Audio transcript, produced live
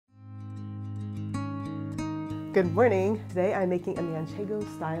Good morning. Today I'm making a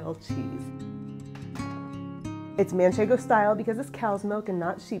Manchego-style cheese. It's Manchego style because it's cow's milk and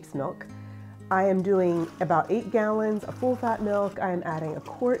not sheep's milk. I am doing about 8 gallons of full fat milk. I am adding a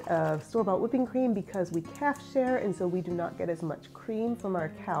quart of store-bought whipping cream because we calf share and so we do not get as much cream from our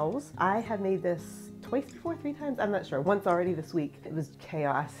cows. I have made this twice before, 3 times, I'm not sure. Once already this week. It was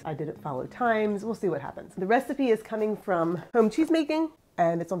chaos. I didn't follow times. We'll see what happens. The recipe is coming from Home Cheese Making,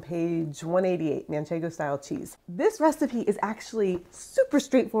 and it's on page 188, Manchego-Style Cheese. This recipe is actually super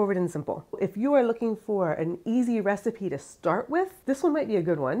straightforward and simple. If you are looking for an easy recipe to start with, this one might be a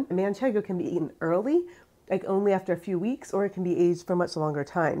good one. Manchego can be eaten early, like only after a few weeks, or it can be aged for much longer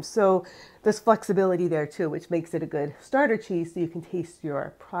time. So there's flexibility there too, which makes it a good starter cheese so you can taste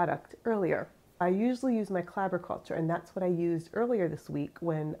your product earlier. I usually use my Ricotta, and that's what I used earlier this week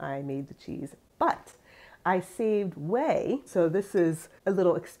when I made the cheese. But I saved whey, so this is a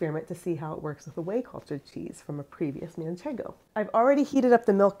little experiment to see how it works with the Whey-Cultured cheese from a previous Manchego. I've already heated up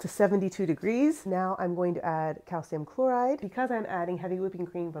the milk to 72 degrees. Now I'm going to add calcium chloride. Because I'm adding heavy whipping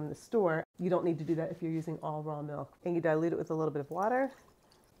cream from the store, you don't need to do that if you're using all raw milk. And you dilute it with a little bit of water.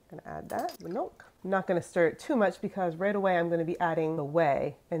 I'm gonna add that, the milk. I'm not gonna stir it too much because right away I'm gonna be adding the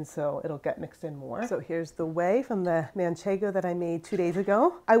whey, and so it'll get mixed in more. So here's the whey from the Manchego that I made 2 days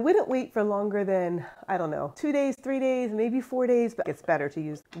ago. I wouldn't wait for longer than, I don't know, 2 days, 3 days, maybe 4 days, but it's better to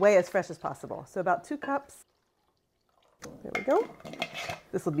use whey as fresh as possible. So about 2 cups. There we go.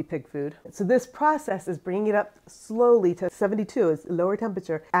 This will be pig food. So this process is bringing it up slowly to 72, it's lower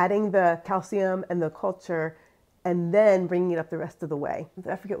temperature, adding the calcium and the culture, and then bringing it up the rest of the way.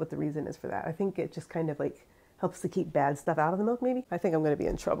 I forget what the reason is for that. I think it just kind of like helps to keep bad stuff out of the milk maybe. I think I'm gonna be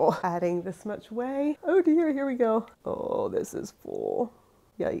in trouble adding this much whey. Oh dear, here we go. Oh, this is full.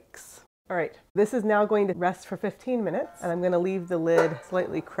 Yikes. All right, this is now going to rest for 15 minutes, and I'm gonna leave the lid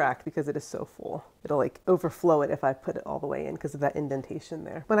slightly cracked because it is so full. It'll like overflow it if I put it all the way in because of that indentation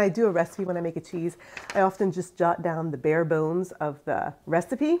there. When I do a recipe, when I make a cheese, I often just jot down the bare bones of the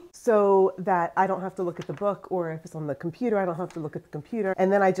recipe so that I don't have to look at the book, or if it's on the computer, I don't have to look at the computer.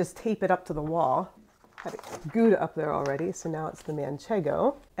 And then I just tape it up to the wall. Had it Gouda up there already, so now it's the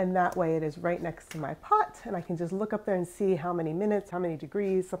Manchego. And that way it is right next to my pot, and I can just look up there and see how many minutes, how many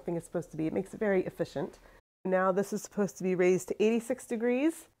degrees something is supposed to be. It makes it very efficient. Now this is supposed to be raised to 86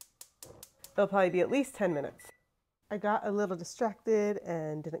 degrees. It'll probably be at least 10 minutes. I got a little distracted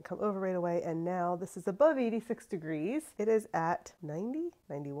and didn't come over right away, and now this is above 86 degrees. It is at 90,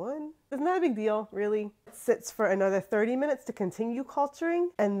 91. It's not a big deal, really. It sits for another 30 minutes to continue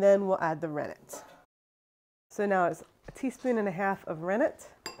culturing, and then we'll add the rennet. So now it's 1.5 teaspoons of rennet.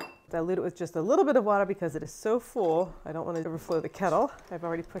 Dilute it with just a little bit of water because it is so full. I don't want to overflow the kettle. I've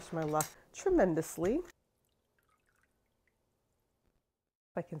already pushed my luck tremendously.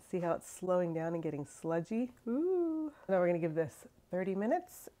 I can see how it's slowing down and getting sludgy. Ooh. Now we're going to give this 30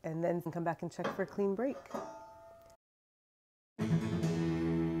 minutes and then come back and check for a clean break.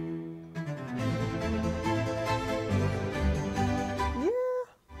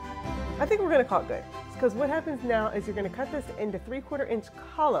 I think we're going to call it good. Because what happens now is you're going to cut this into 3/4 inch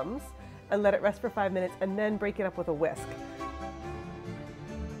columns and let it rest for 5 minutes and then break it up with a whisk.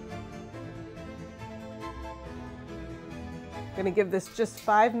 I'm going to give this just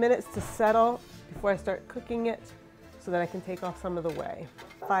 5 minutes to settle before I start cooking it so that I can take off some of the whey.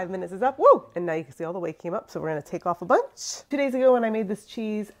 5 minutes is up, woo! And now you can see all the whey came up, so we're gonna take off a bunch. 2 days ago when I made this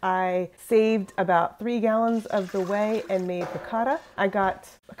cheese, I saved about 3 gallons of the whey and made ricotta. I got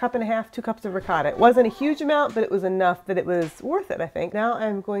 1.5 cups, 2 cups of ricotta. It wasn't a huge amount, but it was enough that it was worth it, I think. Now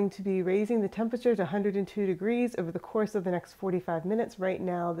I'm going to be raising the temperature to 102 degrees over the course of the next 45 minutes. Right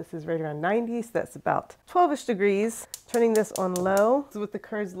now, this is right around 90, so that's about 12-ish degrees. Turning this on low. This is what the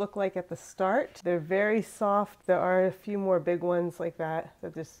curds look like at the start. They're very soft. There are a few more big ones like that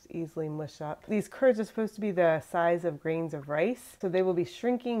just easily mush up. These curds are supposed to be the size of grains of rice, so they will be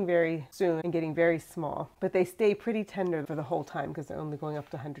shrinking very soon and getting very small, but they stay pretty tender for the whole time because they're only going up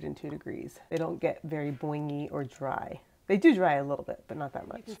to 102 degrees. They don't get very boingy or dry. They do dry a little bit, but not that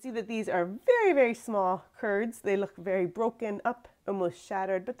much. You can see that these are very, very small curds. They look very broken up, almost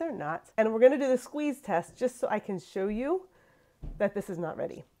shattered, but they're not. And we're gonna do the squeeze test just so I can show you that this is not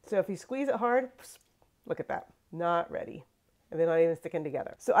ready. So if you squeeze it hard, look at that, not ready. And they're not even sticking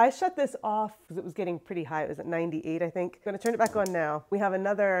together. So I shut this off because it was getting pretty high. It was at 98, I think. I'm gonna turn it back on now. We have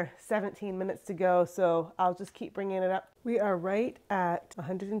another 17 minutes to go, so I'll just keep bringing it up. We are right at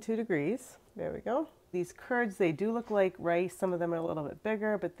 102 degrees. There we go. These curds, they do look like rice. Some of them are a little bit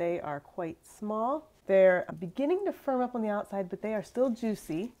bigger, but they are quite small. They're beginning to firm up on the outside, but they are still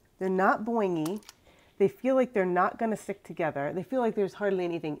juicy. They're not boingy. They feel like they're not gonna stick together. They feel like there's hardly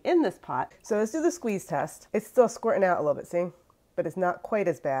anything in this pot. So let's do the squeeze test. It's still squirting out a little bit, see? But it's not quite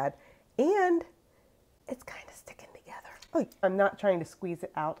as bad. And it's kind of sticking together. Oh, I'm not trying to squeeze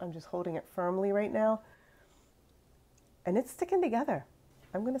it out. I'm just holding it firmly right now. And it's sticking together.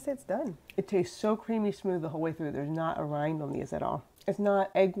 I'm gonna say it's done. It tastes so creamy smooth the whole way through. There's not a rind on these at all. It's not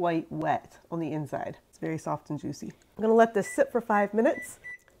egg white wet on the inside. It's very soft and juicy. I'm gonna let this sit for 5 minutes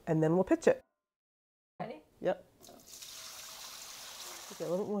and then we'll pitch it. Ready? Yep. Okay, a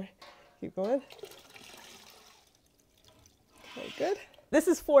little bit more. Keep going. Okay, good. This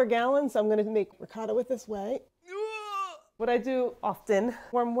is 4 gallons, so I'm gonna make ricotta with this whey. What I do often,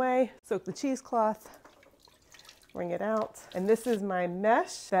 warm whey, soak the cheesecloth, wring it out. And this is my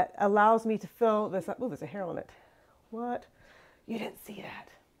mesh that allows me to fill this up. Ooh, there's a hair on it. What? You didn't see that.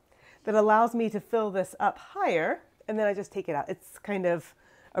 That allows me to fill this up higher, and then I just take it out. It's kind of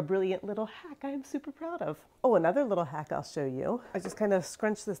a brilliant little hack I am super proud of. Oh, another little hack I'll show you. I just kind of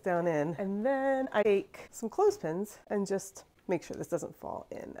scrunch this down in, and then I take some clothespins and just make sure this doesn't fall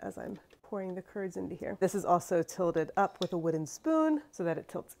in as I'm pouring the curds into here. This is also tilted up with a wooden spoon so that it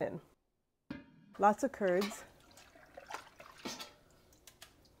tilts in. Lots of curds.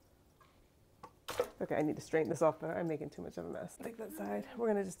 Okay, I need to straighten this off, but I'm making too much of a mess. Take that side. We're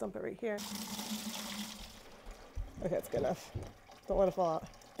gonna just dump it right here. Okay, that's good enough. Don't let it fall out.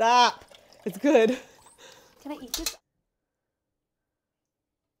 Stop! It's good. Can I eat this?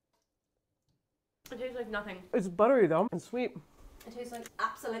 It tastes like nothing. It's buttery though, and sweet. It tastes like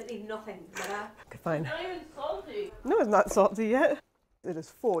absolutely nothing. Okay, fine. It's not even salty. No, it's not salty yet. It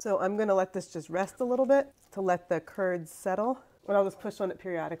is full. So I'm gonna let this just rest a little bit to let the curds settle. And I'll just push on it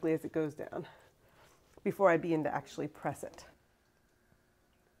periodically as it goes down before I begin to actually press it.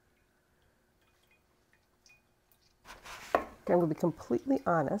 Okay, I'm gonna be completely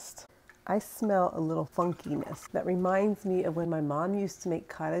honest. I smell a little funkiness. That reminds me of when my mom used to make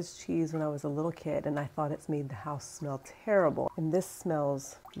cottage cheese when I was a little kid, and I thought it's made the house smell terrible. And this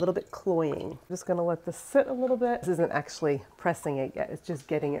smells a little bit cloying. I'm just gonna let this sit a little bit. This isn't actually pressing it yet, it's just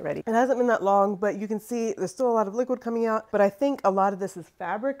getting it ready. It hasn't been that long, but you can see there's still a lot of liquid coming out, but I think a lot of this is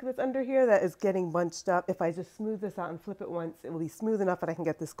fabric that's under here that is getting bunched up. If I just smooth this out and flip it once, it will be smooth enough that I can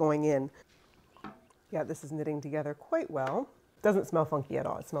get this going in. Yeah, this is knitting together quite well. Doesn't smell funky at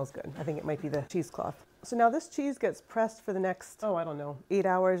all. It smells good. I think it might be the cheesecloth. So now this cheese gets pressed for the next, I don't know, 8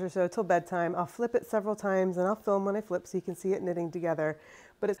 hours or so till bedtime. I'll flip it several times and I'll film when I flip so you can see it knitting together.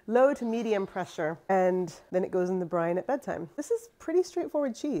 But it's low to medium pressure and then it goes in the brine at bedtime. This is pretty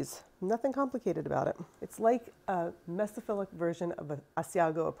straightforward cheese. Nothing complicated about it. It's like a mesophilic version of an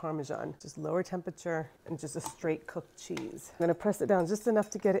Asiago or Parmesan. Just lower temperature and just a straight cooked cheese. I'm gonna press it down just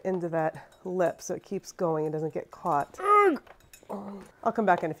enough to get it into that lip so it keeps going and doesn't get caught. I'll come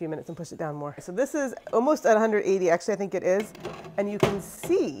back in a few minutes and push it down more. So this is almost at 180, actually I think it is. And you can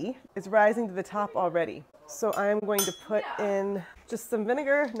see it's rising to the top already. So I'm going to put in just some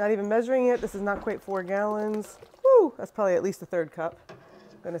vinegar, not even measuring it. This is not quite 4 gallons. Woo, that's probably at least a 1/3 cup. I'm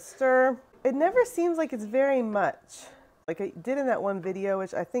gonna stir. It never seems like it's very much. Like I did in that one video,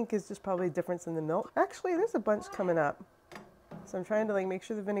 which I think is just probably a difference in the milk. Actually, there's a bunch coming up. So I'm trying to make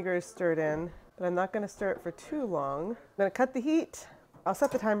sure the vinegar is stirred in. But I'm not going to stir it for too long. I'm going to cut the heat. I'll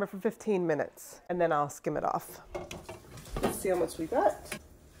set the timer for 15 minutes and then I'll skim it off. Let's see how much we got.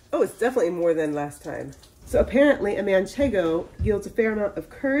 Oh, it's definitely more than last time. So apparently a Manchego yields a fair amount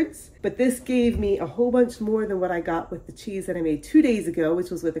of curds, but this gave me a whole bunch more than what I got with the cheese that I made 2 days ago, which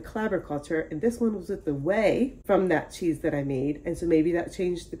was with the Whey-Cultured, and this one was with the whey from that cheese that I made. And so maybe that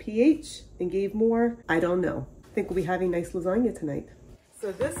changed the pH and gave more. I don't know. I think we'll be having nice lasagna tonight.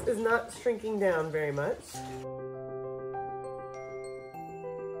 So this is not shrinking down very much.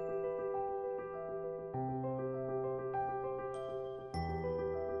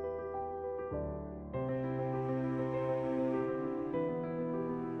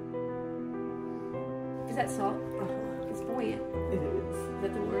 Is that salt? It's buoyant. It is. Is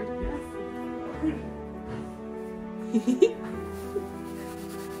that the word? Yes.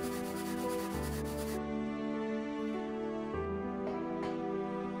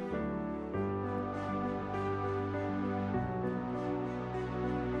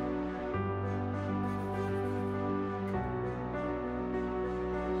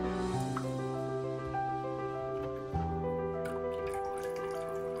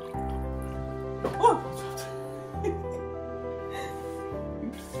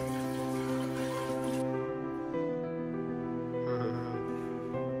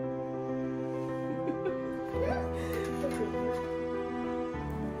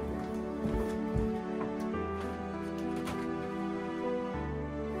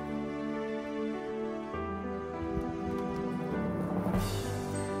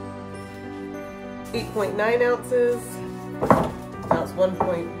 8.9 ounces. Now it's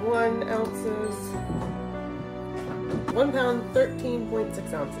 1.1 ounces. 1 pound,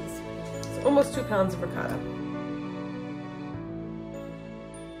 13.6 ounces. So almost 2 pounds of ricotta.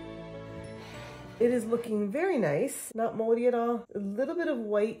 It is looking very nice, not moldy at all. A little bit of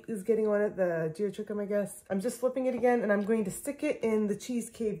white is getting on it, the geotrichum, I guess. I'm just flipping it again, and I'm going to stick it in the cheese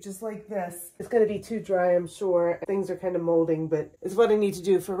cave just like this. It's gonna be too dry, I'm sure. Things are kind of molding, but it's what I need to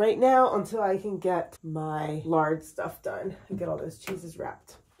do for right now until I can get my lard stuff done and get all those cheeses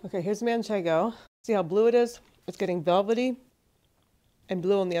wrapped. Okay, here's Manchego. See how blue it is? It's getting velvety and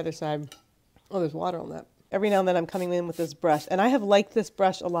blue on the other side. Oh, there's water on that. Every now and then I'm coming in with this brush, and I have liked this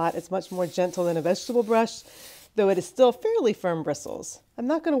brush a lot. It's much more gentle than a vegetable brush, though it is still fairly firm bristles. I'm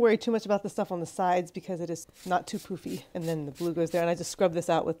not going to worry too much about the stuff on the sides because it is not too poofy. And then the blue goes there, and I just scrub this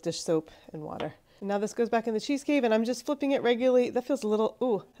out with dish soap and water. And now this goes back in the cheese cave, and I'm just flipping it regularly. That feels a little,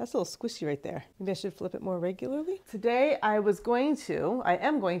 ooh, that's a little squishy right there. Maybe I should flip it more regularly. Today I am going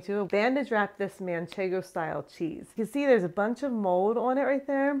to bandage wrap this Manchego-style cheese. You can see there's a bunch of mold on it right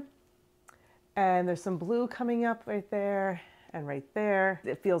there. And there's some blue coming up right there and right there.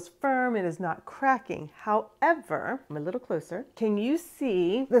 It feels firm, it is not cracking. However, I'm a little closer. Can you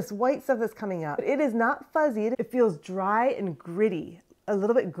see this white stuff that's coming up? It is not fuzzy, it feels dry and gritty, a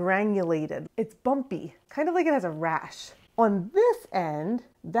little bit granulated. It's bumpy, kind of like it has a rash. On this end,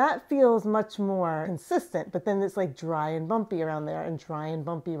 that feels much more consistent, but then it's like dry and bumpy around there and dry and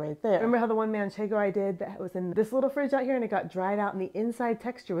bumpy right there. Remember how the one Manchego I did that was in this little fridge out here and it got dried out and the inside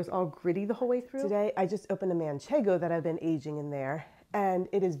texture was all gritty the whole way through? Today, I just opened a Manchego that I've been aging in there, and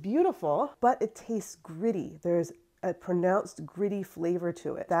it is beautiful, but it tastes gritty. There's a pronounced gritty flavor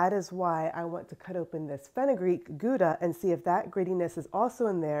to it. That is why I want to cut open this fenugreek Gouda and see if that grittiness is also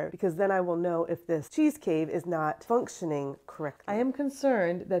in there, because then I will know if this cheese cave is not functioning correctly. I am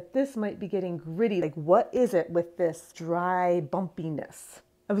concerned that this might be getting gritty. Like, what is it with this dry bumpiness?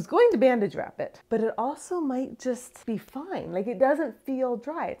 I was going to bandage wrap it, but it also might just be fine. Like, it doesn't feel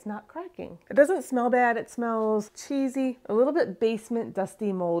dry, it's not cracking. It doesn't smell bad, it smells cheesy, a little bit basement,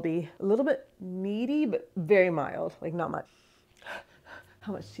 dusty, moldy, a little bit meaty, but very mild, like not much.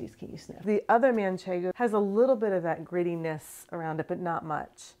 How much cheese can you sniff? The other Manchego has a little bit of that grittiness around it, but not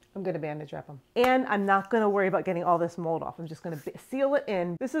much. I'm gonna bandage wrap them. And I'm not gonna worry about getting all this mold off. I'm just gonna seal it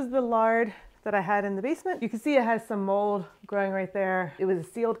in. This is the lard that I had in the basement. You can see it has some mold growing right there. It was a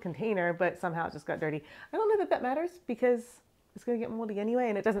sealed container, but somehow it just got dirty. I don't know that that matters because it's gonna get moldy anyway,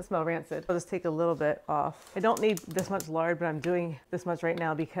 and it doesn't smell rancid. I'll just take a little bit off. I don't need this much lard, but I'm doing this much right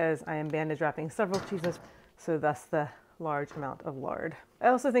now because I am bandage wrapping several cheeses, so thus the large amount of lard. I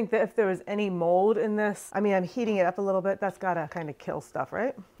also think that if there was any mold in this, I mean, I'm heating it up a little bit, that's gotta kind of kill stuff,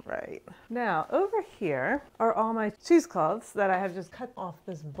 right? Right. Now, over here are all my cheesecloths that I have just cut off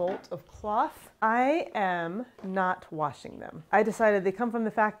this bolt of cloth. I am not washing them. I decided they come from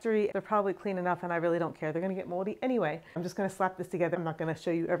the factory, they're probably clean enough, and I really don't care. They're gonna get moldy anyway. I'm just gonna slap this together. I'm not gonna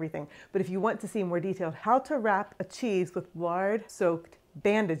show you everything. But if you want to see more detailed how to wrap a cheese with lard-soaked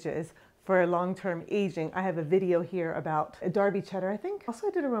bandages for long-term aging, I have a video here about a Derby cheddar, I think. Also, I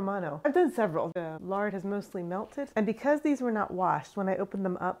did a Romano. I've done several. The lard has mostly melted. And because these were not washed, when I opened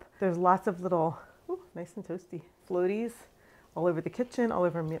them up, there's lots of little, ooh, nice and toasty, floaties all over the kitchen, all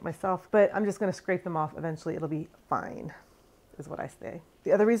over me, myself. But I'm just gonna scrape them off. Eventually, it'll be fine, is what I say.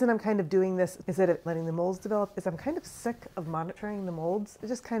 The other reason I'm kind of doing this instead of letting the molds develop is I'm kind of sick of monitoring the molds. It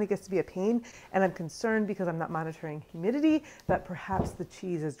just kind of gets to be a pain, and I'm concerned because I'm not monitoring humidity that perhaps the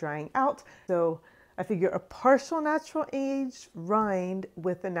cheese is drying out. So I figure a partial natural aged rind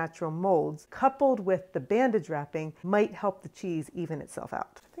with the natural molds coupled with the bandage wrapping might help the cheese even itself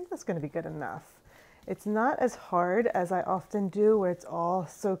out. I think that's going to be good enough. It's not as hard as I often do where it's all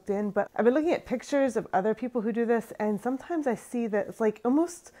soaked in, but I've been looking at pictures of other people who do this, and sometimes I see that it's like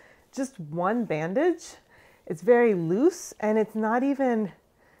almost just one bandage. It's very loose, and it's not even,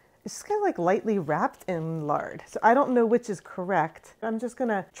 it's just kind of like lightly wrapped in lard. So I don't know which is correct. I'm just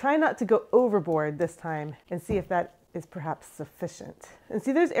gonna try not to go overboard this time and see if that is perhaps sufficient. And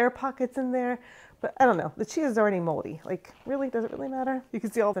see, there's air pockets in there, but I don't know, the cheese is already moldy. Like, really, does it really matter? You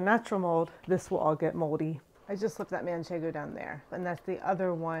can see all the natural mold. This will all get moldy. I just slipped that Manchego down there. And that's the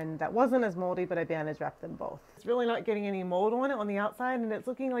other one that wasn't as moldy, but I bandage wrapped them both. It's really not getting any mold on it on the outside, and it's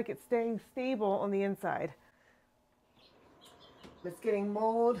looking like it's staying stable on the inside. It's getting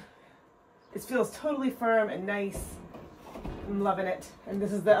mold. It feels totally firm and nice. I'm loving it. And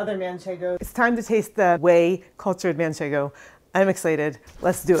this is the other Manchego. It's time to taste the Whey-Cultured Manchego. I'm excited.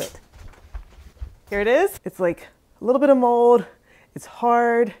 Let's do it. Here it is. It's like a little bit of mold. It's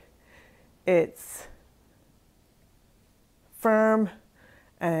hard. It's firm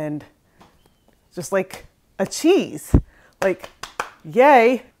and just like a cheese. Like,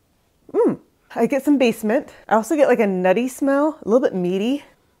 yay. I get some basement. I also get like a nutty smell, a little bit meaty.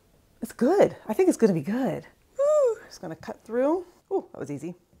 It's good. I think it's gonna be good. Woo. Just gonna cut through. Ooh, that was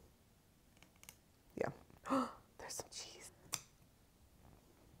easy. Yeah. There's some cheese.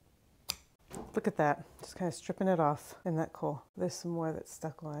 Look at that. Just kind of stripping it off. Isn't that cool? There's some more that's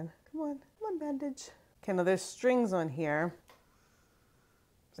stuck on. Come on, Bandage. Okay, now there's strings on here.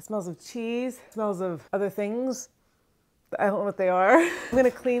 It smells of cheese. It smells of other things. I don't know what they are. I'm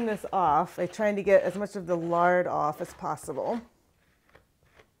gonna clean this off by trying to get as much of the lard off as possible.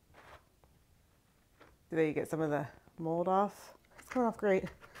 There you get some of the mold off. It's coming off great.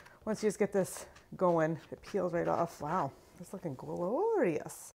 Once you just get this going, it peels right off. Wow, it's looking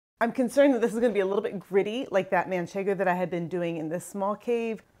glorious. I'm concerned that this is gonna be a little bit gritty, like that manchego that I had been doing in this small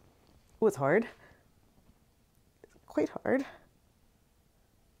cave. Oh, it's hard. It's quite hard.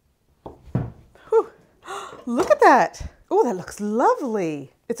 Whew. Look at that. Oh, that looks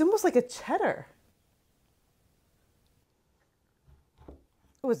lovely. It's almost like a cheddar.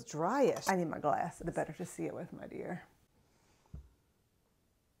 Oh, it's dryish. I need my glass. It's better to see it with, my dear.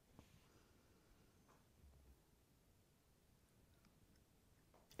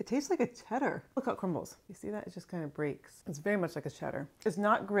 It tastes like a cheddar. Look how it crumbles. You see that? It just kind of breaks. It's very much like a cheddar. It's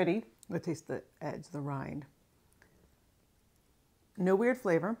not gritty. I taste the edge, the rind. No weird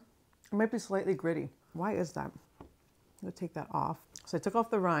flavor. It might be slightly gritty. Why is that? I'm gonna take that off. So I took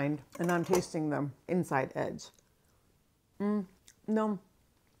off the rind and now I'm tasting the inside edge. No,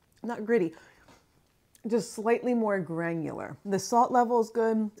 not gritty. Just slightly more granular. The salt level is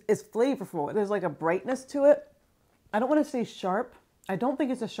good. It's flavorful. There's like a brightness to it. I don't want to say sharp. I don't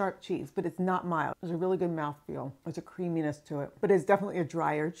think it's a sharp cheese, but it's not mild. There's a really good mouthfeel. There's a creaminess to it, but it's definitely a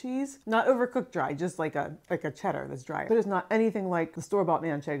drier cheese. Not overcooked dry, just like a cheddar that's drier. But it's not anything like the store-bought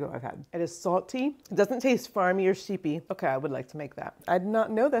manchego I've had. It is salty. It doesn't taste farmy or sheepy. Okay, I would like to make that. I did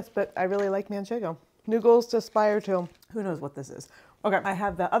not know this, but I really like manchego. New goals to aspire to. Who knows what this is? Okay, I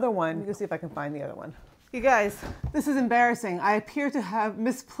have the other one. Let me go see if I can find the other one. You guys, this is embarrassing. I appear to have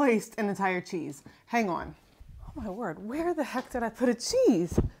misplaced an entire cheese. Hang on. Oh my word, where the heck did I put a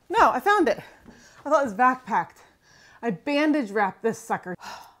cheese? No, I found it. I thought it was backpacked. I bandage wrapped this sucker.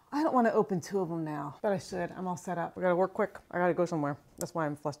 I don't want to open two of them now, but I should. I'm all set up. We gotta work quick. I gotta go somewhere. That's why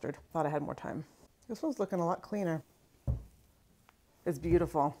I'm flustered. Thought I had more time. This one's looking a lot cleaner. It's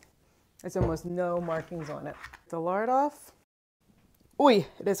beautiful. It's almost no markings on it. The lard off. Oy,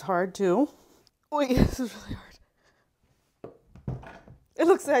 it is hard too. Oy, this is really hard. It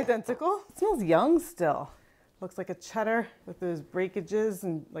looks identical. It smells young still. Looks like a cheddar with those breakages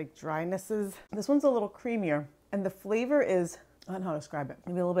and like drynesses. This one's a little creamier and the flavor is, I don't know how to describe it,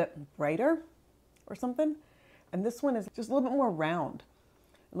 maybe a little bit brighter or something. And this one is just a little bit more round,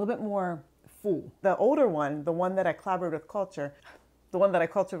 a little bit more full. The older one, the one that I clabbered with culture, the one that I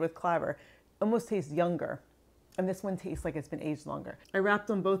cultured with clabber, almost tastes younger. And this one tastes like it's been aged longer. I wrapped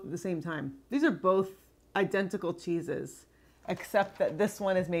them both at the same time. These are both identical cheeses, except that this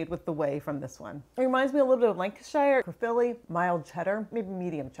one is made with the whey from this one. It reminds me a little bit of Lancashire for Philly, mild cheddar, maybe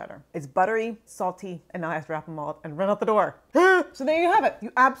medium cheddar. It's buttery, salty, and now I have to wrap them all up and run out the door. So there you have it.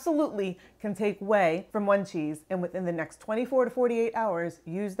 You absolutely can take whey from one cheese and within the next 24 to 48 hours,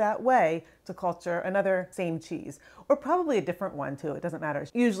 use that whey to culture another same cheese. Or probably a different one too, it doesn't matter.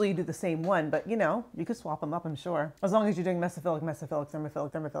 Usually you do the same one, but you know, you could swap them up, I'm sure. As long as you're doing mesophilic, mesophilic,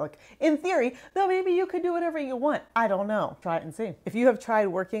 thermophilic, thermophilic. In theory, though maybe you could do whatever you want. I don't know. Try it and see. If you have tried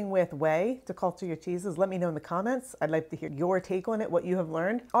working with whey to culture your cheeses, let me know in the comments. I'd like to hear your take on it, what you have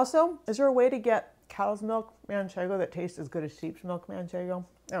learned. Also, is there a way to get cow's milk manchego that tastes as good as sheep's milk manchego?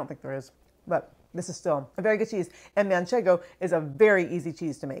 I don't think there is, but this is still a very good cheese. And manchego is a very easy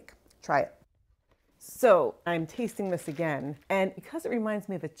cheese to make. Try it. So I'm tasting this again, and because it reminds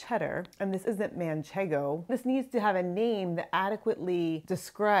me of a cheddar, and this isn't manchego, this needs to have a name that adequately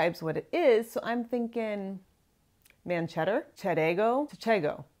describes what it is. So I'm thinking mancheddar, chedago,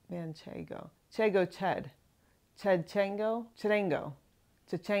 chego, manchego, chego ched, chedchengo, chedango,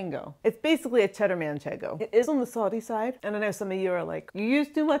 chechengo. It's basically a cheddar manchego. It is on the salty side, and I know some of you are like, you use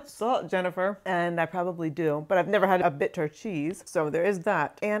too much salt, Jennifer, and I probably do, but I've never had a bitter cheese, so there is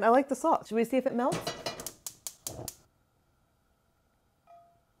that. And I like the salt. Should we see if it melts?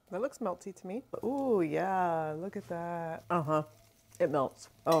 That looks melty to me. Ooh, yeah, look at that. It melts.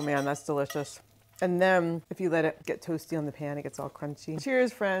 Oh man, that's delicious. And then if you let it get toasty on the pan, it gets all crunchy.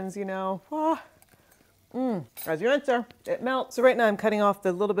 Cheers, friends, you know. Ah. That's your answer. It melts. So right now I'm cutting off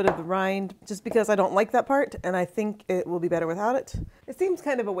the little bit of the rind just because I don't like that part and I think it will be better without it. It seems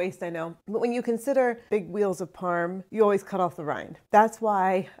kind of a waste, I know, but when you consider big wheels of parm, you always cut off the rind. That's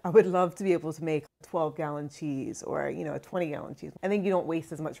why I would love to be able to make a 12-gallon cheese or, you know, a 20-gallon cheese. I think you don't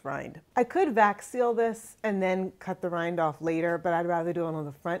waste as much rind. I could vac seal this and then cut the rind off later, but I'd rather do it on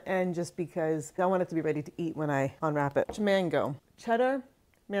the front end just because I want it to be ready to eat when I unwrap it. Mango, cheddar,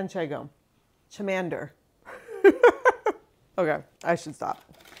 manchego, chamander. Okay, I should stop.